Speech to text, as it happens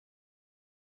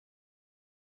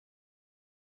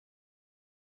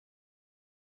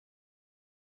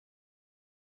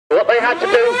What they had to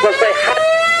do was they had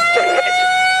to hit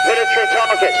military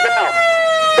targets. Now,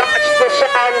 that's the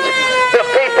sound that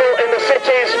people in the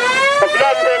cities of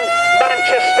London,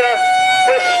 Manchester,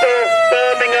 Bristol,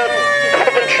 Birmingham,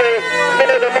 Coventry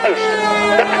fear the most.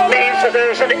 That means that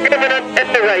there is an imminent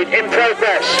air raid in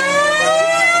progress.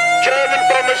 German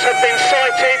bombers have been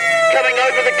sighted coming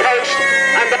over the coast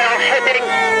and they are heading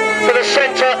for the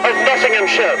centre of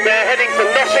Nottinghamshire. They are heading for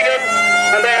Nottingham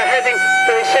and they are heading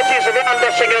for the cities around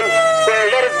Nottingham where a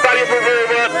lot of valuable war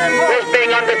work was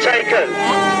being undertaken.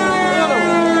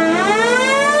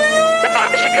 Now,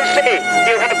 as you can see,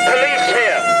 you have police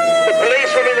here. The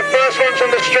police will be the first ones on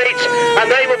the streets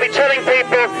and they will be telling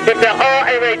people if there are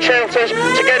air raid shelters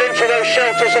to get into those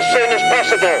shelters as soon as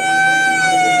possible.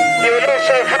 You will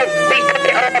also have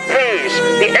the ARPs,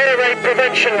 the air raid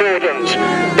prevention wardens.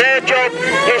 Their job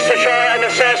is to try and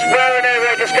assess where an air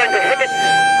raid is going to hit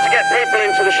to get people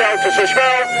into the shelters as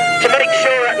well, to make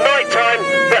sure at night time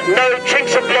that no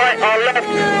chinks of light are left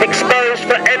exposed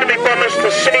for enemy bombers to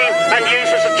see and use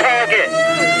as a target.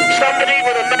 Somebody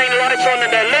with a main light on in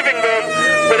their living room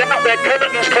without their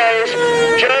curtains closed,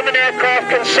 German aircraft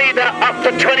can see that up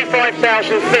to 25,000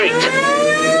 feet.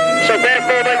 So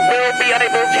therefore they will be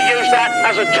able to use that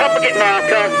as a target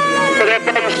marker for their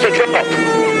bombs to drop.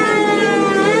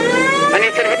 And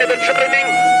you can hear the droning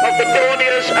of the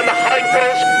Dorniers and the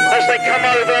Heinkels as they come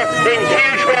over in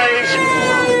huge waves.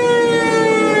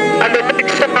 And the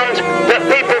next sound that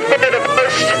people fear the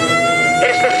most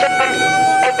is the sound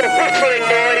of the whistling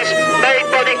noise made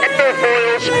by the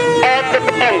airfoils on the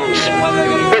bombs.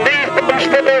 When these bombs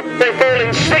fall, they fall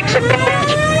in sticks of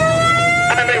bombs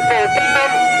and they fall down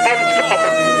on top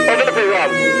of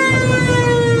everyone.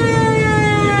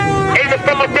 In the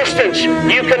far distance,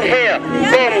 you can hear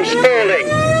bombs falling.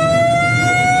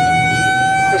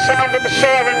 The sound of the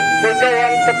siren will go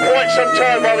on for quite some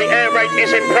time while the air raid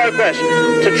is in progress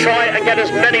to try and get as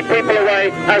many people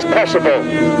away as possible.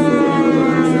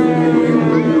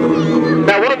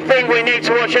 Now, one thing we need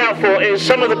to watch out for is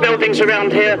some of the buildings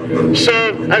around here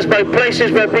serve as both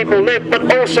places where people live,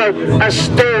 but also as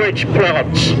storage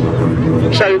plants.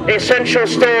 So essential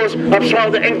stores of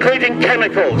stored, including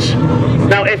chemicals.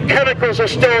 Now, if chemicals are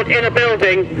stored in a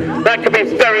building, that could be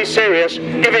very serious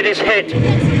if it is hit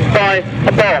by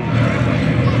a bomb,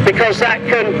 because that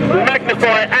can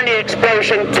magnify any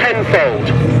explosion tenfold.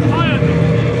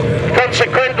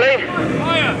 Consequently,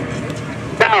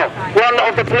 now, one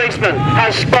of the policemen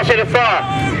has spotted a fire.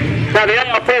 Now the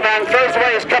ARP man throws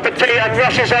away his cup of tea and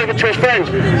rushes over to his friends.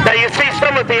 Now you see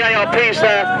some of the ARPs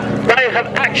there, they have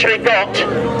actually got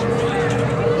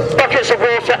buckets of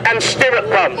water and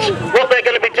stirrup pumps. What they're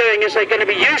going to be doing is they're going to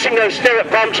be using those stirrup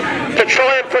pumps to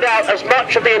try and put out as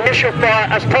much of the initial fire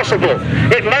as possible.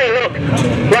 It may look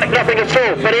like nothing at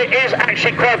all, but it is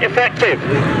actually quite effective.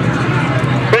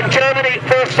 When Germany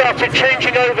first started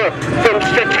changing over from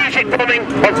strategic bombing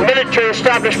of military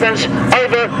establishments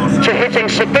over to hitting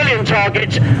civilian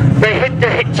targets, they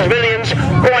hit civilians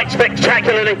quite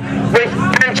spectacularly with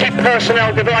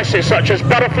anti-personnel devices such as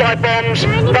butterfly bombs,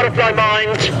 butterfly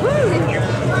mines.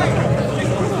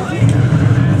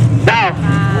 Now,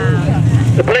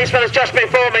 the policeman has just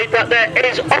informed me that there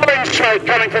is orange smoke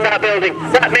coming from that building.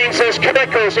 That means there's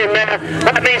chemicals in there.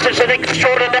 That means it's an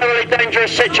extraordinarily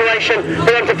dangerous situation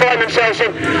for them to find themselves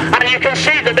in. And you can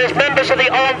see that there's members of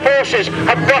the armed forces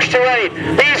have rushed to aid.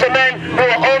 These are men who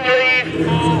are on leave,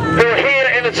 who are here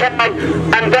in the town,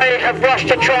 and they have rushed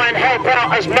to try and help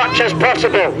out as much as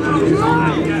possible.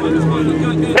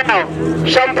 Now,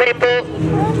 some people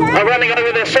are running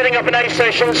over there, setting up an aid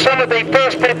station. Some of the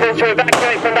first people to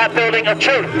evacuate from that building are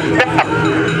children. Now,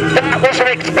 that was an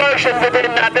explosion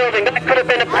within that building. That could have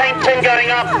been a paint tin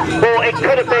going up, or it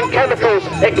could have been chemicals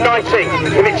igniting.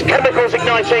 If it's chemicals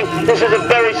igniting, this is a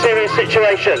very serious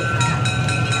situation.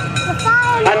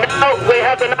 And now we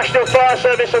have the National Fire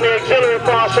Service and the Auxiliary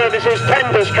Fire Services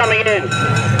tenders coming in.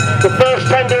 The first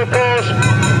tender, of course,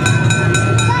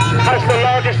 has the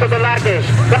largest of the ladders.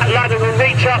 That ladder will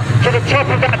reach up to the top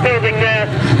of that building there,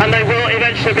 and they will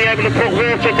eventually be able to put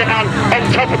water down on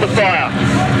top of the fire.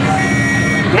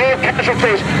 More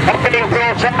casualties are being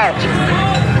brought out.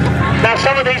 Now,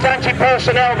 some of these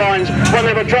anti-personnel mines, when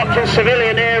they were dropped in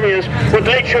civilian areas, would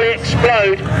literally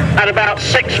explode at about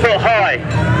 6 foot high.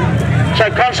 So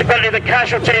consequently the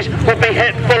casualties would be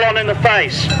hit full on in the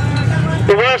face.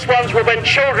 The worst ones were when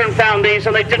children found these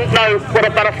and they didn't know what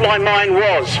a butterfly mine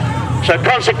was. So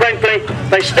consequently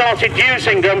they started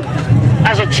using them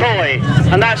as a toy,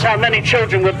 and that's how many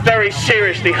children were very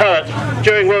seriously hurt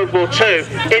during World War II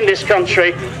in this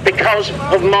country because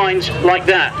of mines like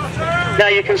that. Now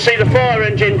you can see the fire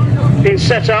engine being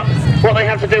set up what they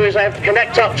have to do is they have to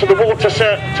connect up to the water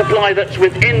supply that's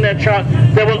within their truck.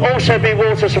 There will also be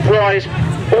water supplies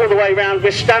all the way around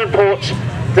with stand ports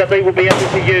that they will be able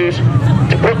to use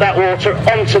to put that water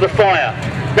onto the fire.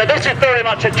 Now this is very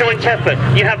much a joint effort.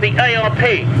 You have the ARP,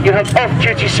 you have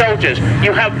off-duty soldiers,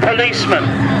 you have policemen,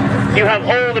 you have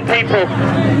all the people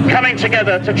coming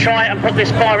together to try and put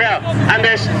this fire out. And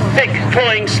there's thick,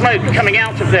 cloying smoke coming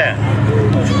out of there.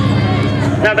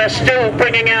 Now they're still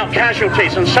bringing out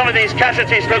casualties, and some of these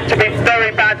casualties look to be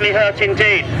very badly hurt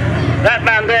indeed. That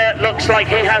man there looks like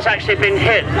he has actually been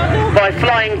hit by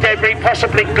flying debris,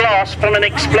 possibly glass from an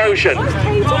explosion.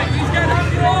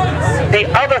 The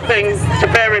other thing to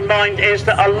bear in mind is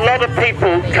that a lot of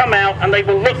people come out and they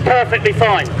will look perfectly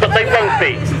fine, but they won't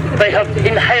be. They have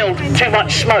inhaled too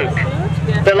much smoke.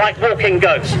 They're like walking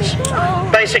ghosts.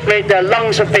 Basically, their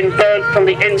lungs have been burnt from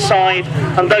the inside,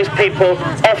 and those people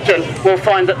often will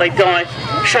find that they die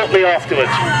shortly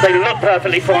afterwards. They look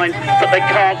perfectly fine, but they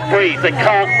can't breathe. They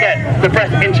can't get the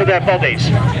breath into their bodies.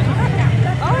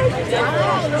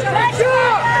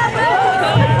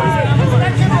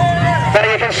 Now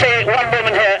you can see one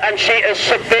woman here, and she is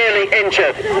severely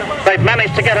injured. They've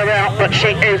managed to get her out, but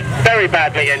she is very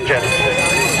badly injured.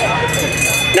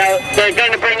 Now, they're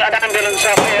going to bring an ambulance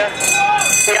up here,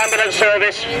 the ambulance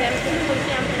service.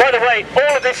 By the way,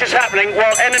 all of this is happening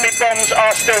while enemy bombs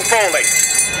are still falling.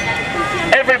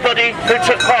 Everybody who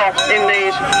took part in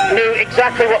these knew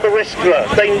exactly what the risks were.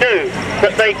 They knew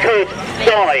that they could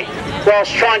die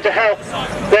whilst trying to help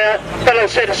their fellow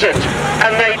citizens.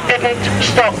 And they didn't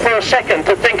stop for a second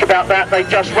to think about that. They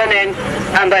just went in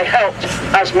and they helped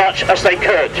as much as they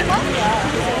could.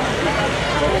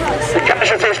 The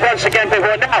casualties once again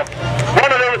before now.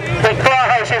 One of the fire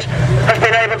hoses has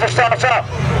been able to start up.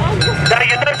 Now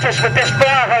you notice with this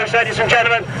fire hose, ladies and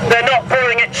gentlemen, they're not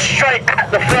pouring it straight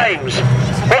at the flames.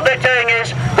 What they're doing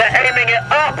is they're aiming it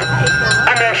up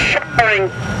and they're showering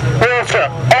water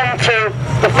onto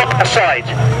the fire side.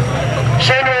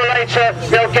 Sooner or later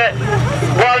they'll get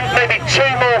one, maybe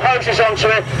two more hoses onto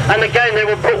it, and again they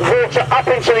will put water up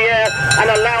into the air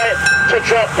and allow it to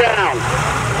drop down.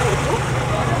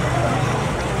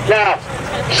 Now,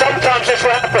 sometimes this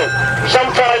will happen.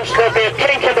 Sometimes there'll be a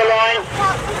kink in the line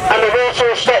and the water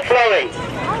will stop flowing.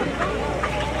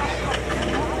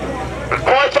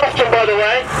 Quite often, by the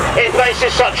way, in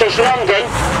places such as London,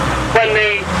 when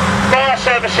the fire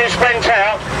services went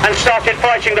out and started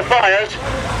fighting the fires,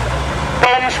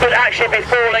 bombs would actually be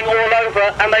falling all over,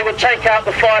 and they would take out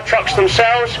the fire trucks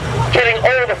themselves, killing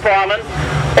all the firemen,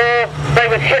 or they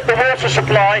would hit the water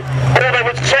supply, or they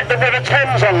would set the River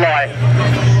Thames on light.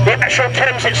 The actual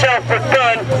Thames itself would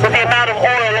burn with the amount of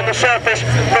oil on the surface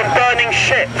from burning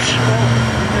ships.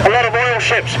 A lot of oil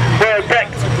ships were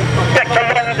decked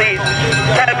along the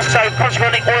Thames, so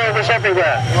consequently oil was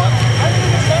everywhere.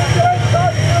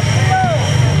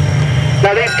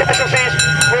 Now these casualties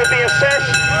will be assessed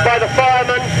by the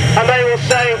firemen, and they will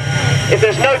say, if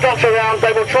there's no doctor around,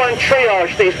 they will try and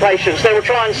triage these patients. They will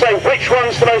try and say which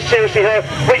one's the most seriously hurt,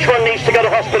 which one needs to go to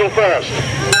hospital first.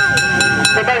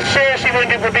 The most seriously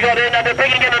wounded will be got in, and they're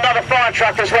bringing in another fire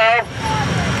truck as well.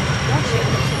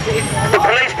 The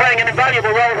police playing an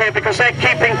invaluable role here because they're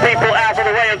keeping people out of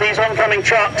the way of these oncoming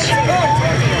trucks.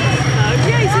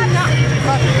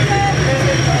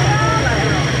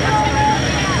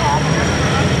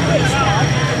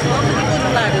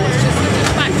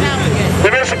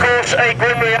 There is, of course, a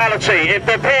grim reality. If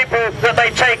the people that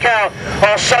they take out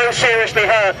are so seriously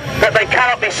hurt that they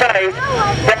cannot be saved,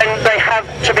 then they have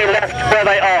to be left where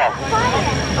they are.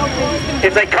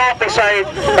 If they can't be saved,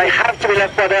 they have to be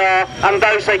left where they are, and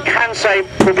those they can save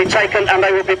will be taken and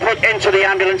they will be put into the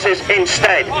ambulances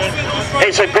instead.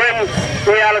 It's a grim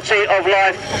reality of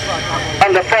life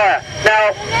under fire.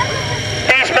 Now,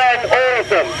 these men, all of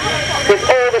them, with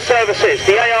all the services,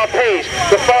 the ARPs,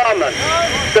 the firemen,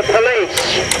 the police,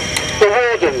 the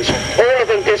wardens, all of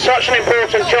them did such an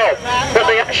important job that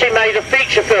they actually made a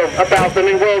feature film about them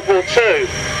in World War II.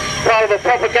 Part of a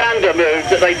propaganda move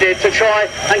that they did to try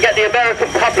and get the American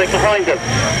public behind them.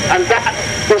 And that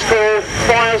was called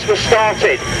Fires Were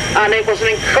Started. And it was an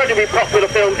incredibly popular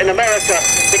film in America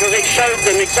because it showed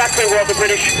them exactly what the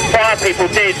British fire people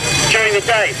did during the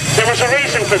day. There was a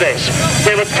reason for this.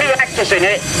 There were two actors in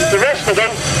it. The rest of them,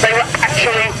 they were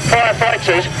actually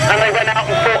firefighters, and they went out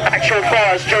and fought actual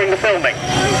fires during the filming.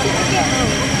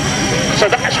 So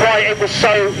that's why it was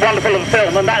so wonderful of a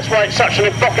film, and that's why it's such an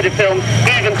evocative film,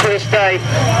 even to this day,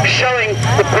 showing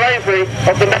the bravery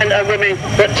of the men and women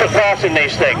that took part in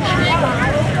these things.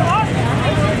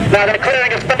 Now they're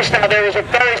clearing a space now. There is a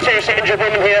very seriously injured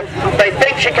woman here. They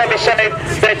think she can be saved.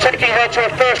 They're taking her to a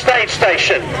first aid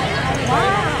station.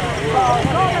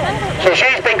 So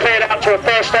she's been cleared out to a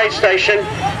first aid station.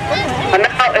 And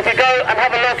now if you go and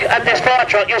have a look at this fire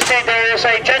truck, you'll see there is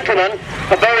a gentleman,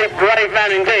 a very brave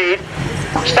man indeed,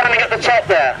 standing at the top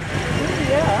there.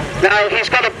 Now he's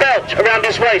got a belt around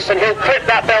his waist and he'll clip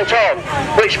that belt on,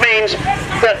 which means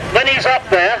that when he's up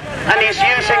there and he's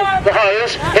using the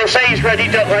hose, he'll say he's ready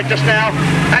like just now,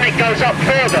 and it goes up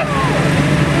further.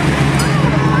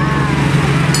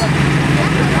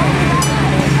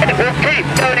 It will keep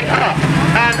going up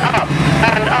and up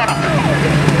and up.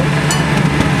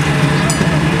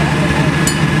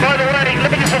 By the way,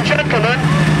 ladies and gentlemen,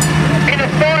 in a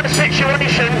fire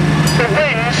situation, the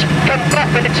winds can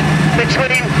buffet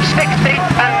between 60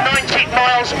 and 90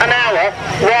 miles an hour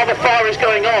while the fire is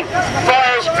going on.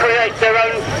 Fires create their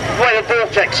own way of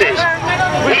vortexes.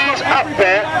 He's up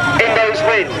there in those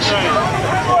winds,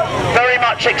 very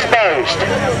much exposed.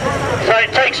 So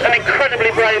it takes an incredibly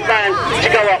brave man to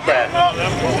go up there.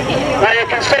 Now you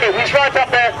can see he's right up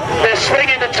there. They're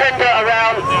swinging the tender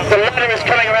around, the ladder is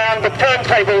coming around, the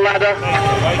turntable ladder.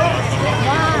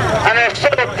 And they're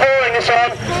sort of pouring this on.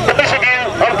 Those of you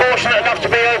unfortunate enough to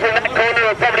be over in that corner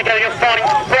are probably getting a fine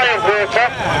spray of water.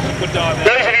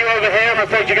 Those of you over here, I'm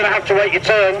afraid you're going to have to wait your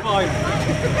turn.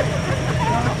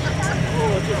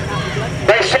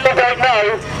 They still don't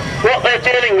know what they're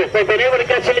dealing with. They've been able to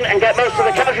get in and get most of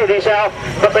the casualties out,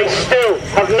 but they still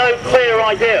have no clear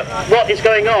idea what is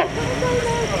going on.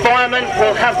 Firemen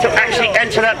will have to actually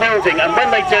enter that building, and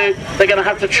when they do, they're going to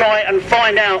have to try and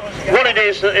find out what it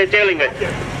is that they're dealing with.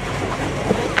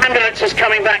 Ambulance is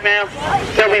coming back now.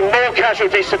 There'll be more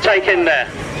casualties to take in there.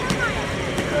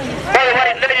 By the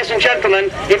way, ladies and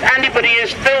gentlemen, if anybody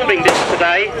is filming this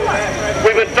today,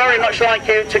 we would very much like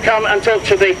you to come and talk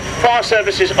to the fire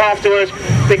services afterwards,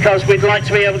 because we'd like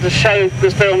to be able to show the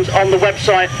films on the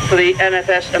website for the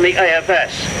NFS and the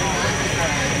AFS.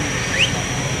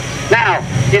 Now,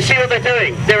 you see what they're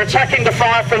doing? They're attacking the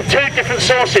fire from two different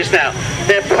sources now.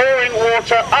 They're pouring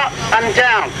water up and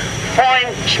down, fine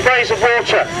sprays of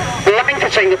water,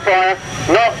 blanketing the fire,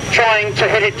 not trying to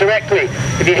hit it directly.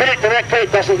 If you hit it directly,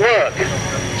 it doesn't work.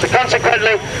 So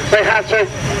consequently, they have to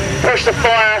push the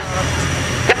fire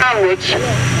downwards,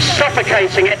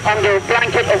 suffocating it under a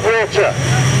blanket of water.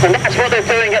 And that's what they're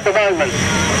doing at the moment.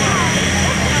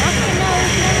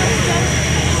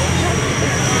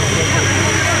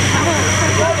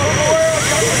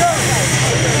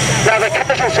 Now the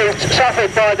casualties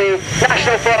suffered by the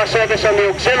National Fire Service and the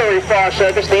Auxiliary Fire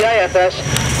Service, the AFS,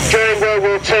 during World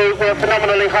War II were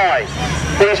phenomenally high.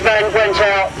 These men went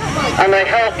out and they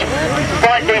helped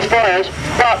fight these fires,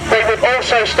 but they would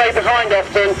also stay behind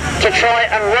often to try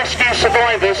and rescue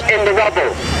survivors in the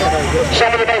rubble.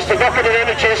 Some of the most evocative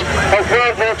images of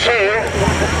World War II.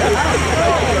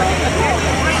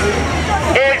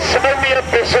 It's only a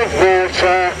bit of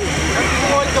water.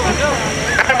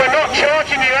 And we're not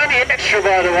charging you any extra,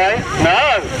 by the way.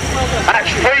 No.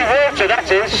 That's free water, that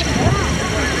is.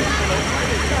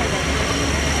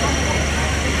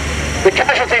 The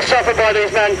casualties suffered by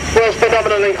these men was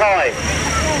phenomenally high.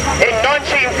 In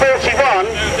 1941,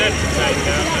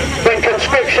 when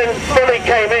conscription fully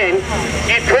came in,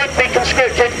 you could be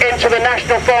conscripted into the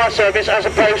National Fire Service as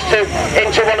opposed to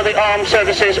into one of the armed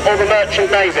services or the Merchant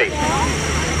Navy.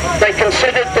 They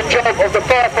considered the job of the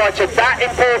firefighter that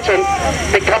important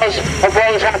because of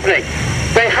what was happening.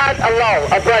 They had a lull,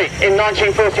 a break in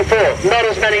 1944, not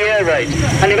as many air raids,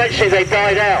 and eventually they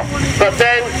died out. But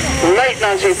then, late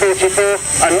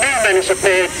 1944, a new menace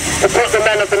appeared to put the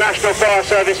men of the National Fire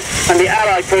Service and the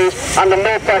Allied crews under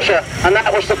more pressure, and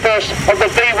that was the first of the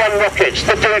V1 rockets,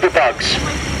 the Doodlebugs.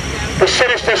 The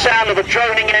sinister sound of a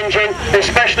droning engine,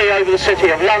 especially over the city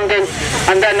of London,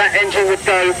 and then that engine would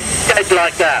go dead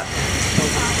like that.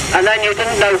 And then you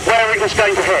didn't know where it was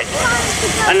going to hit.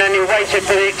 And then you waited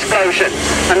for the explosion.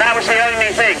 And that was the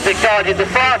only thing that guided the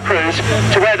fire crews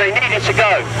to where they needed to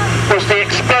go, was the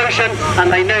explosion, and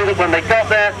they knew that when they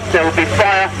got there, there would be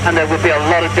fire and there would be a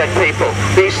lot of dead people.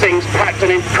 These things packed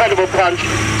an incredible punch,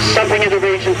 something in the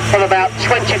region of about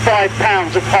 25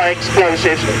 pounds of high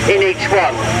explosives in each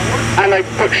one. And they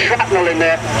put shrapnel in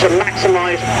there to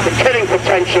maximise the killing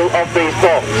potential of these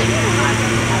bombs.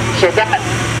 So that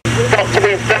got to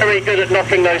be very good at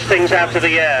knocking those things out of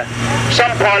the air.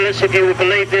 Some pilots, if you would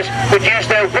believe this, would use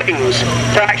their wings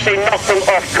to actually knock them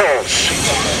off course.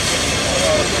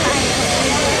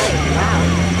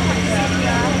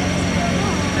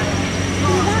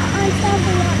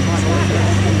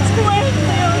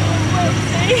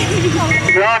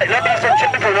 Right, ladies and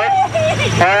gentlemen,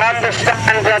 I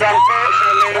understand that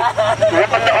unfortunately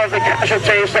one of the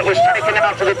casualties that was taken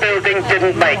out of the building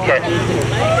didn't make it.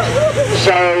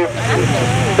 So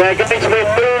they're going to be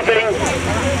moving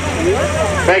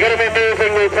They're going to be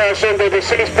moving the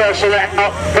deceased person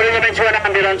out, putting them into an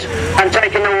ambulance and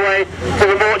taking them away to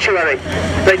the mortuary.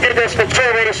 They did this for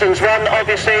two reasons. One,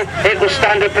 obviously, it was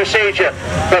standard procedure.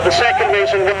 But the second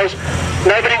reason was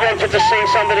nobody wanted to see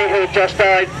somebody who had just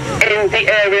died in the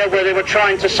area where they were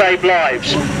trying to save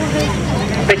lives,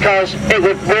 because it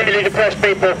would really depress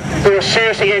people who are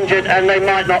seriously injured and they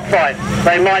might not fight.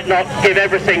 They might not give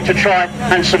everything to try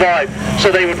and survive.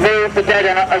 So they would move the dead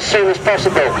out as soon as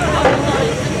possible.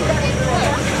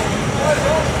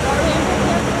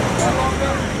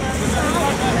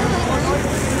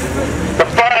 The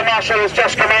fire marshal has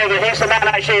just come over. He's the man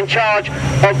actually in charge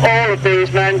of all of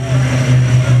these men.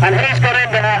 And he's got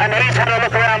in there and he's had a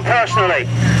look around personally.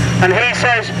 And he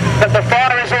says that the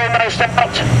fire is almost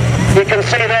out. You can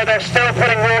see there they're still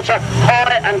putting water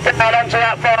high and down onto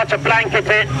that fire to blanket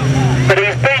it. But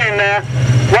he's been in there.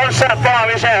 Once that fire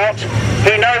is out,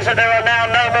 he knows that there are now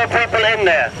no more people in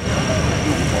there.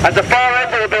 At the far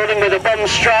end of the building where the bomb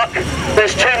struck,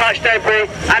 there's too much debris.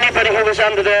 Anybody who was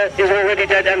under there is already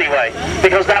dead anyway,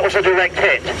 because that was a direct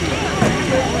hit.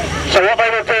 So what they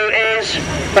will do is,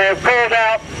 they have called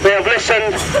out, they have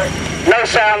listened, no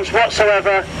sounds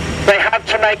whatsoever. They have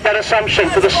to make that assumption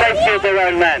for the safety of their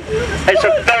own men. It's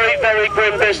a very, very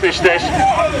grim business, this.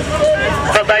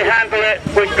 But they handle it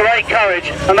with great courage,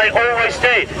 and they always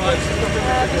did.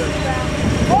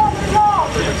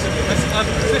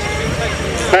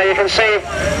 Now you can see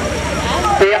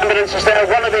the ambulances there.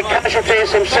 One of the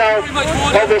casualties himself,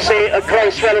 obviously a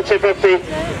close relative of the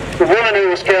woman who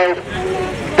was killed,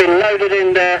 been loaded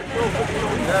in there.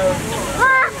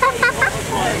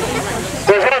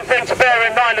 There's one thing to bear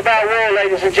in mind about war,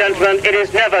 ladies and gentlemen. It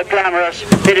is never glamorous,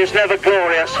 it is never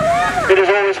glorious, it is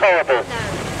always horrible,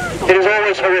 it is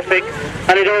always horrific,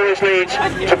 and it always leads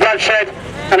to bloodshed,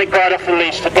 and it quite often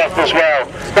leads to death as well.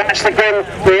 That's the grim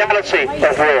reality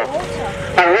of war.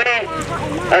 And we,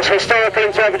 as historical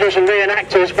interpreters and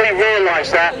reenactors, we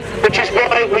realise that, which is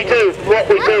why we do what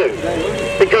we do.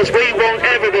 Because we want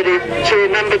everybody to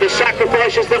remember the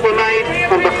sacrifices that were made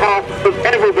on behalf of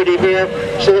everybody here,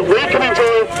 so that we can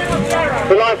enjoy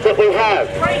the life that we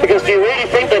have. Because do you really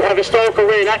think they'll have historical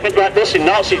reenactment like this in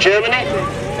Nazi Germany?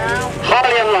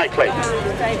 Highly unlikely.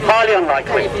 Highly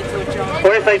unlikely.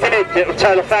 Or if they did it would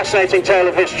tell a fascinating tale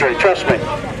of history, trust me.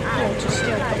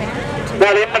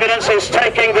 Now the ambulance is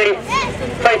taking the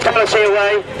fatality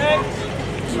away.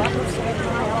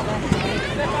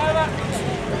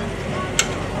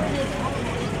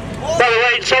 By the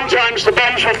way, sometimes the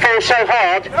bombs will fall so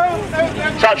hard,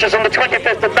 such as on the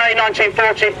 25th of May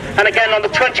 1940 and again on the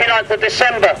 29th of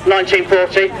December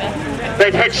 1940,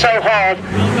 they'd hit so hard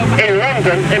in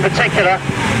London in particular,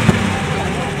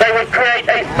 they would create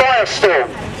a firestorm.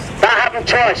 That happened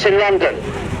twice in London.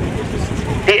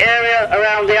 The area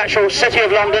around the actual city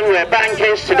of London, where Bank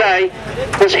is today,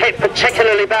 was hit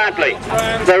particularly badly.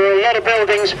 There were a lot of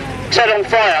buildings set on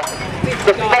fire.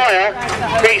 The fire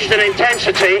reached an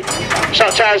intensity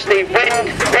such as the wind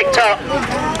picked up,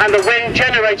 and the wind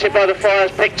generated by the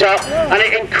fires picked up, and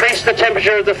it increased the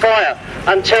temperature of the fire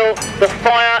until the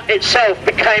fire itself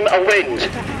became a wind.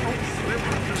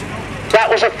 That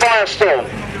was a firestorm.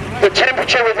 The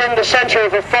temperature within the centre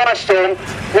of a firestorm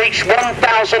reached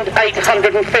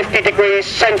 1,850 degrees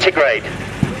centigrade.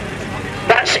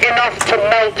 That's enough to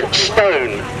melt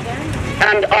stone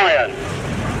and iron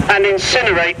and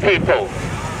incinerate people.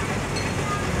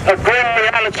 A grim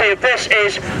reality of this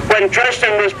is when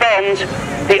Dresden was bombed,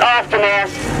 the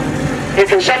aftermath, you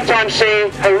can sometimes see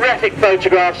horrific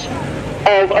photographs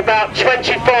of about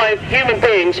 25 human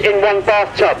beings in one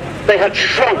bathtub. They had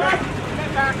shrunk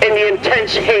in the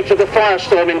intense heat of the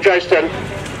firestorm in Dresden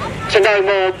to no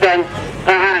more than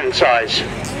a hand size.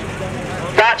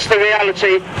 That's the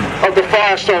reality of the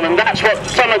firestorm, and that's what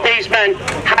some of these men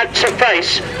had to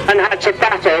face and had to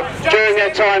battle during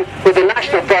their time with the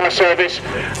National Fire Service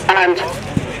and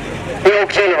the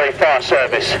Auxiliary Fire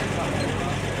Service.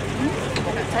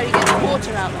 So you get the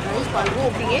water out the hose by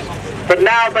walking it. But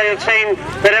now they have seen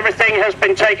that everything has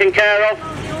been taken care of.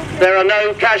 There are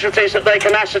no casualties that they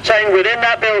can ascertain within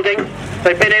that building.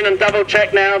 They've been in and double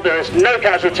checked now. There is no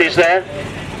casualties there.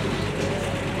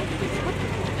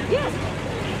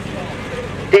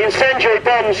 The incendiary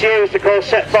bombs used, of course,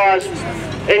 set fires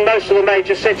in most of the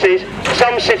major cities.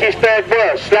 Some cities fared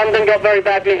worse. London got very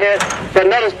badly hit, but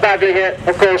not as badly hit,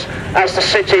 of course, as the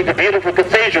city, the beautiful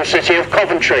cathedral city of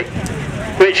Coventry,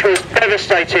 which was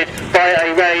devastated by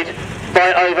a raid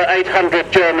by over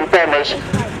 800 German bombers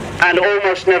and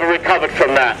almost never recovered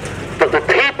from that. But the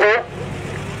people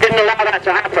didn't allow that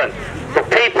to happen. The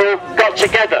people got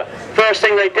together. First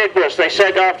thing they did was they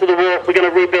said after the war, we're going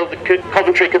to rebuild the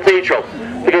Coventry Cathedral.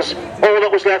 because all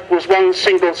that was left was one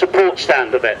single support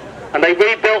stand of it. And they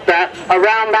rebuilt that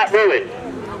around that ruin,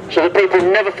 so that people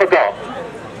never forgot.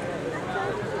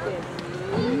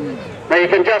 Now you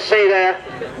can just see there,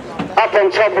 up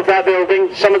on top of that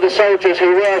building, some of the soldiers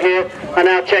who were here are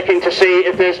now checking to see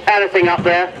if there's anything up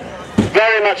there.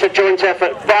 Very much a joint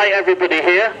effort by everybody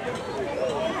here.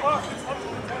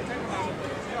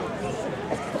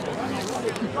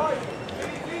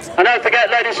 And don't forget,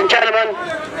 ladies and gentlemen,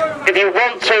 if you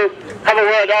want to have a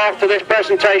word after this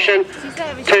presentation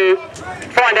to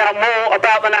find out more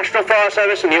about the National Fire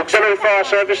Service and the Auxiliary Fire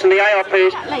Service and the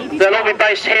ARPs, they'll all be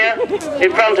based here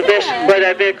in front of this where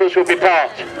their vehicles will be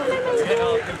parked.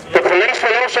 The police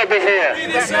will also be here.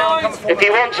 If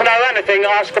you want to know anything,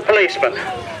 ask a policeman.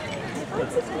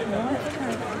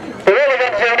 But what we're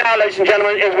going to do now, ladies and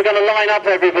gentlemen, is we're going to line up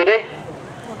everybody.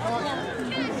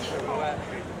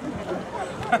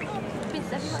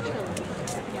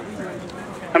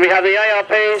 And we have the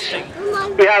ARPs,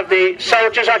 we have the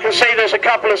soldiers. I can see there's a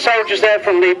couple of soldiers there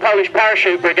from the Polish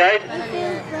Parachute Brigade.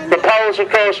 The Poles, of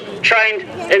course, trained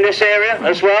in this area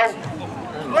as well.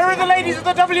 Where are the ladies of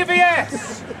the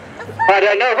WVS? I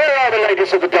don't know. Where are the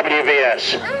ladies of the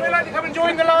WVS? Would they like to come and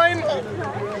join the line?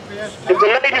 If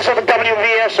the ladies of the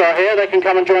WVS are here, they can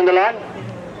come and join the line.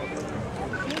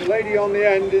 The lady on the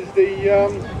end is the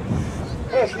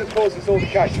person that causes all the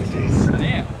casualties.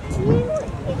 Yeah.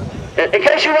 In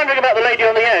case you're wondering about the lady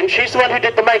on the end, she's the one who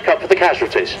did the makeup for the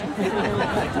casualties. Yeah,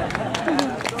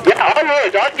 I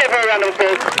would. I'd give her a round of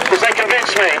applause because they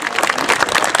convinced me.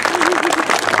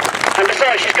 And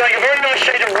besides, she's going a very nice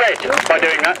shade of red by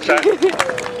doing that, so.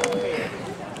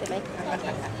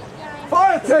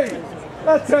 Fire team!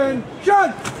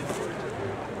 Attention!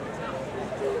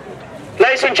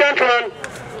 Ladies and gentlemen,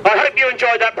 I hope you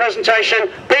enjoyed that presentation.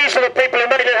 These are the people who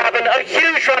made it happen. A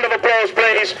huge round of applause,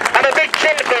 please, and a big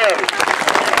cheer for them.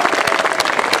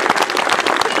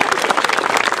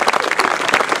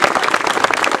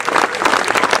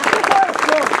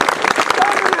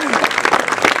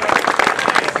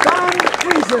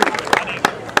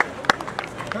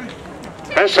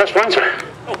 Yes, that's one.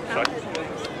 Oh, sorry.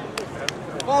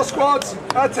 All squads,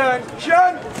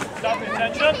 attention!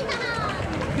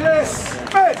 Yes,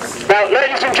 miss! Now,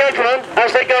 ladies and gentlemen,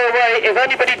 as they go away, if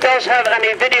anybody does have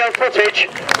any video footage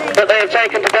that they have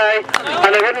taken today,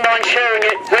 and they wouldn't mind sharing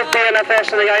it with the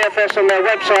NFS and the AFS on their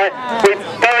website, we'd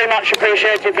very much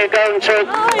appreciate if you go and to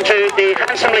the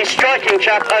handsomely striking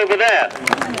chap over there.